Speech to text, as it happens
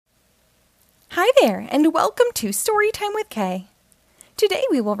Hi there, and welcome to Storytime with Kay. Today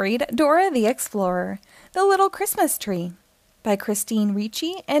we will read Dora the Explorer, The Little Christmas Tree, by Christine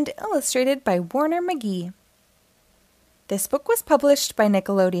Ricci and illustrated by Warner McGee. This book was published by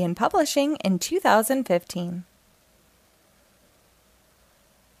Nickelodeon Publishing in 2015.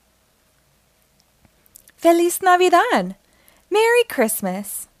 Feliz Navidad! Merry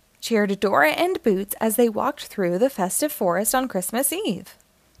Christmas! Cheered Dora and Boots as they walked through the festive forest on Christmas Eve.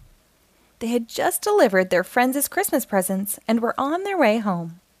 They had just delivered their friends' Christmas presents and were on their way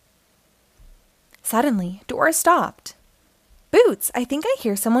home. Suddenly, Dora stopped. "Boots, I think I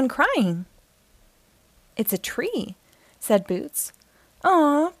hear someone crying." "It's a tree," said Boots.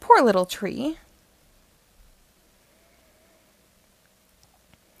 "Aw, poor little tree."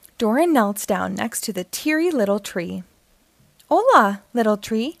 Dora knelt down next to the teary little tree. "Hola, little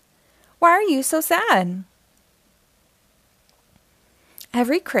tree. Why are you so sad?"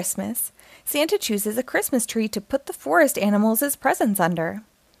 Every Christmas, Santa chooses a Christmas tree to put the forest animals as presents under.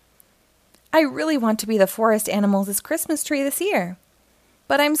 I really want to be the forest animals' Christmas tree this year,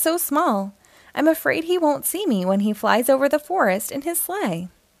 but I'm so small, I'm afraid he won't see me when he flies over the forest in his sleigh,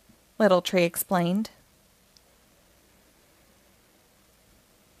 Little Tree explained.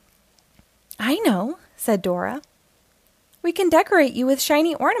 "I know," said Dora. "We can decorate you with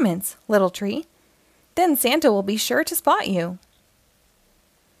shiny ornaments, Little Tree. Then Santa will be sure to spot you."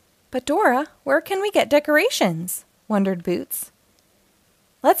 "But Dora, where can we get decorations?" wondered Boots.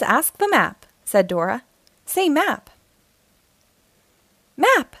 "Let's ask the map," said Dora. "Say map."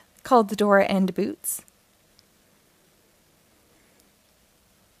 "Map!" called Dora and Boots.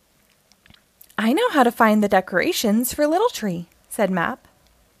 "I know how to find the decorations for Little Tree," said Map.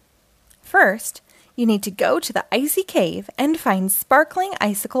 "First, you need to go to the icy cave and find sparkling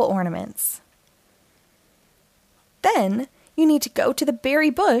icicle ornaments. Then, you need to go to the berry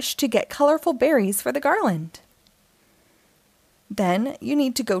bush to get colorful berries for the garland. Then, you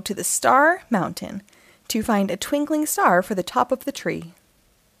need to go to the Star Mountain to find a twinkling star for the top of the tree."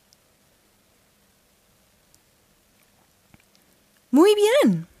 "Muy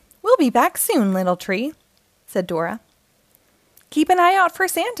bien! We'll be back soon, Little Tree," said Dora. "Keep an eye out for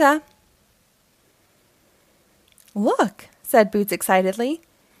Santa." "Look," said Boots excitedly.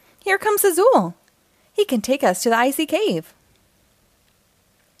 "Here comes Azul. He can take us to the icy cave."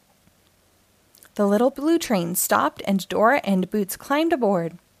 The little blue train stopped and Dora and Boots climbed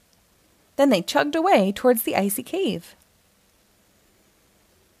aboard. Then they chugged away towards the icy cave.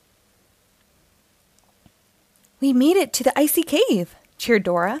 "We made it to the icy cave," cheered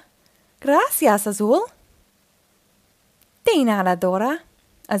Dora. "Gracias, Azul." "De nada, Dora,"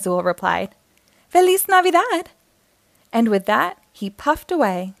 Azul replied. "Feliz Navidad!" And with that, he puffed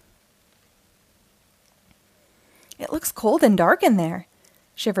away. "It looks cold and dark in there,"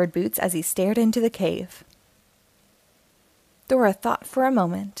 shivered Boots as he stared into the cave. Dora thought for a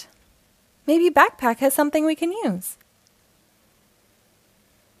moment. "Maybe Backpack has something we can use."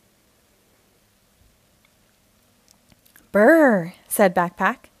 "Brr," said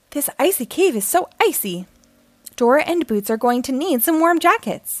Backpack. "This icy cave is so icy. Dora and Boots are going to need some warm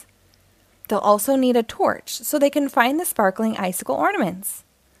jackets. They'll also need a torch so they can find the sparkling icicle ornaments.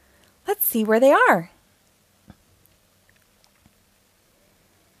 Let's see where they are."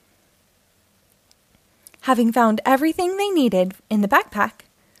 Having found everything they needed in the backpack,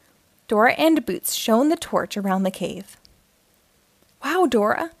 Dora and Boots shone the torch around the cave. "Wow,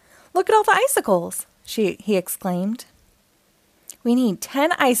 Dora, look at all the icicles!" he exclaimed. "We need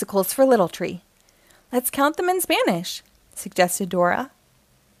 10 icicles for Little Tree. Let's count them in Spanish," suggested Dora.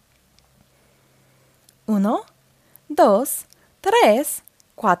 "Uno, dos, tres,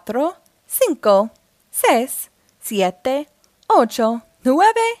 cuatro, cinco, seis, siete, ocho,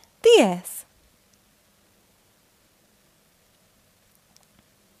 nueve, 10.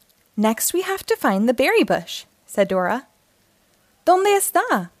 "Next we have to find the berry bush," said Dora. "¿Dónde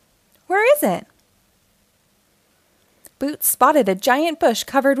está? Where is it?" Boots spotted a giant bush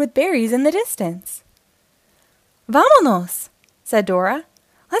covered with berries in the distance. "Vámonos!" said Dora.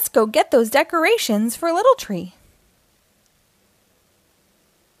 "Let's go get those decorations for Little Tree."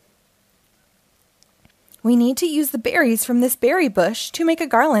 "We need to use the berries from this berry bush to make a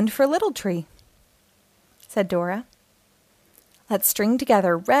garland for Little Tree," said Dora. "Let's string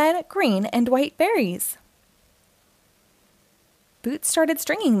together red, green, and white berries." Boots started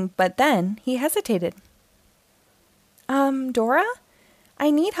stringing, but then he hesitated. Dora,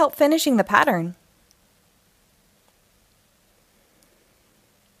 I need help finishing the pattern."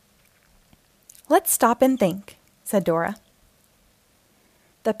 "Let's stop and think," said Dora.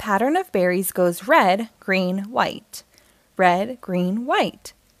 "The pattern of berries goes red, green, white. Red, green,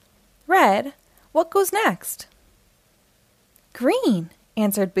 white. Red, What goes next?" "Green,"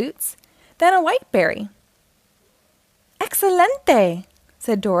 answered Boots. "Then a white berry." "Excelente,"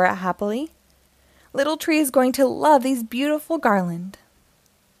 said Dora happily. "Little Tree is going to love these beautiful garland."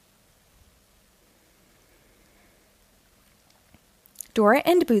 Dora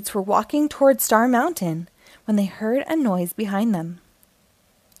and Boots were walking toward Star Mountain when they heard a noise behind them.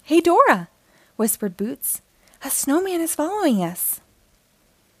 "Hey, Dora," whispered Boots. "A snowman is following us."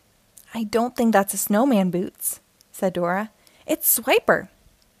 "I don't think that's a snowman, Boots," said Dora. "It's Swiper."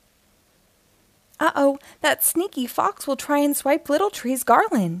 "Uh-oh, that sneaky fox will try and swipe Little Tree's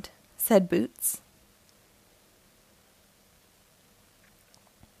garland," said Boots.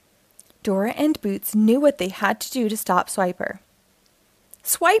 Dora and Boots knew what they had to do to stop Swiper.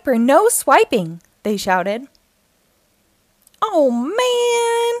 "Swiper, no swiping!" they shouted. "Oh,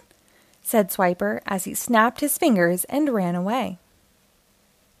 man!" said Swiper as he snapped his fingers and ran away.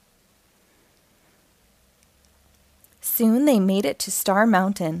 Soon they made it to Star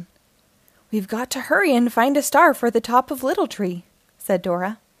Mountain. "We've got to hurry and find a star for the top of Little Tree," said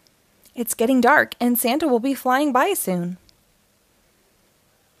Dora. "It's getting dark and Santa will be flying by soon."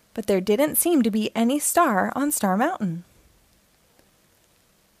 But there didn't seem to be any star on Star Mountain.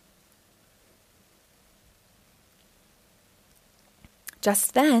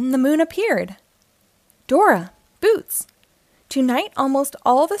 Just then the moon appeared. "Dora, Boots, tonight almost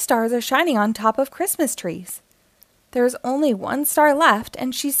all the stars are shining on top of Christmas trees. There's only one star left,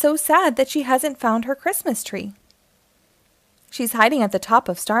 and she's so sad that she hasn't found her Christmas tree. She's hiding at the top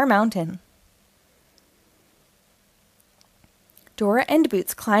of Star Mountain." Dora and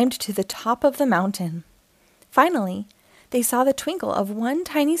Boots climbed to the top of the mountain. Finally, they saw the twinkle of one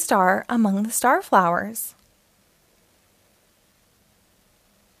tiny star among the star flowers.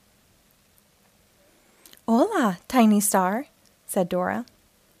 "Hola, tiny star," said Dora.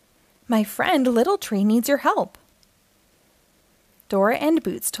 "My friend Little Tree needs your help." Dora and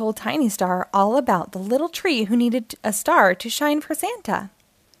Boots told Tiny Star all about the little tree who needed a star to shine for Santa.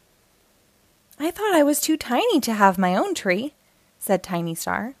 "I thought I was too tiny to have my own tree," said Tiny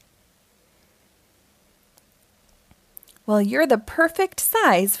Star. "Well, you're the perfect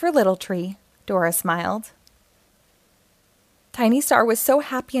size for Little Tree," Dora smiled. Tiny Star was so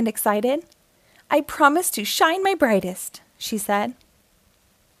happy and excited. "I promise to shine my brightest," she said.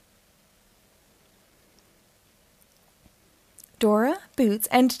 Dora, Boots,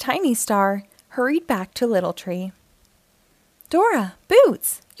 and Tiny Star hurried back to Little Tree. "Dora,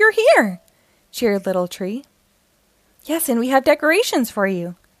 Boots, you're here!" cheered Little Tree. "Yes, and we have decorations for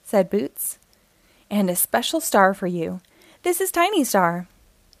you," said Boots. "And a special star for you. This is Tiny Star,"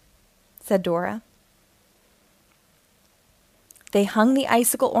 said Dora. They hung the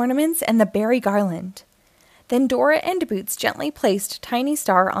icicle ornaments and the berry garland. Then Dora and Boots gently placed Tiny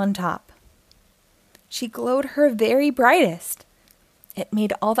Star on top. She glowed her very brightest. It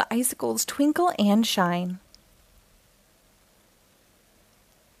made all the icicles twinkle and shine.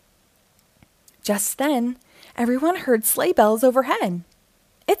 Just then, everyone heard sleigh bells overhead.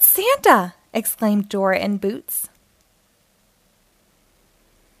 "It's Santa!" exclaimed Dora and Boots.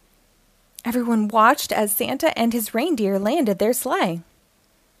 Everyone watched as Santa and his reindeer landed their sleigh.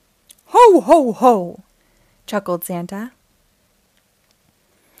 "Ho, ho, ho!" chuckled Santa.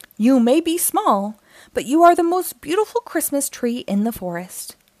 "You may be small, but you are the most beautiful Christmas tree in the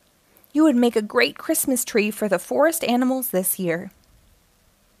forest. You would make a great Christmas tree for the forest animals this year."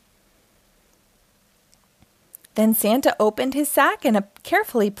 Then Santa opened his sack and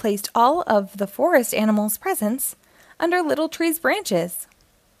carefully placed all of the forest animals' presents under Little Tree's branches.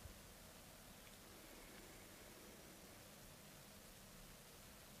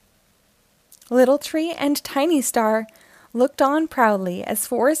 Little Tree and Tiny Star looked on proudly as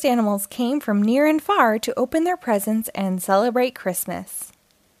forest animals came from near and far to open their presents and celebrate Christmas.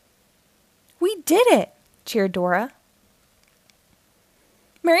 "We did it!" cheered Dora.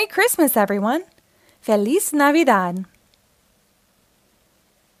 "Merry Christmas, everyone! Feliz Navidad!"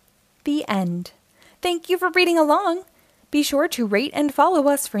 The end. Thank you for reading along. Be sure to rate and follow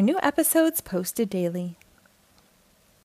us for new episodes posted daily.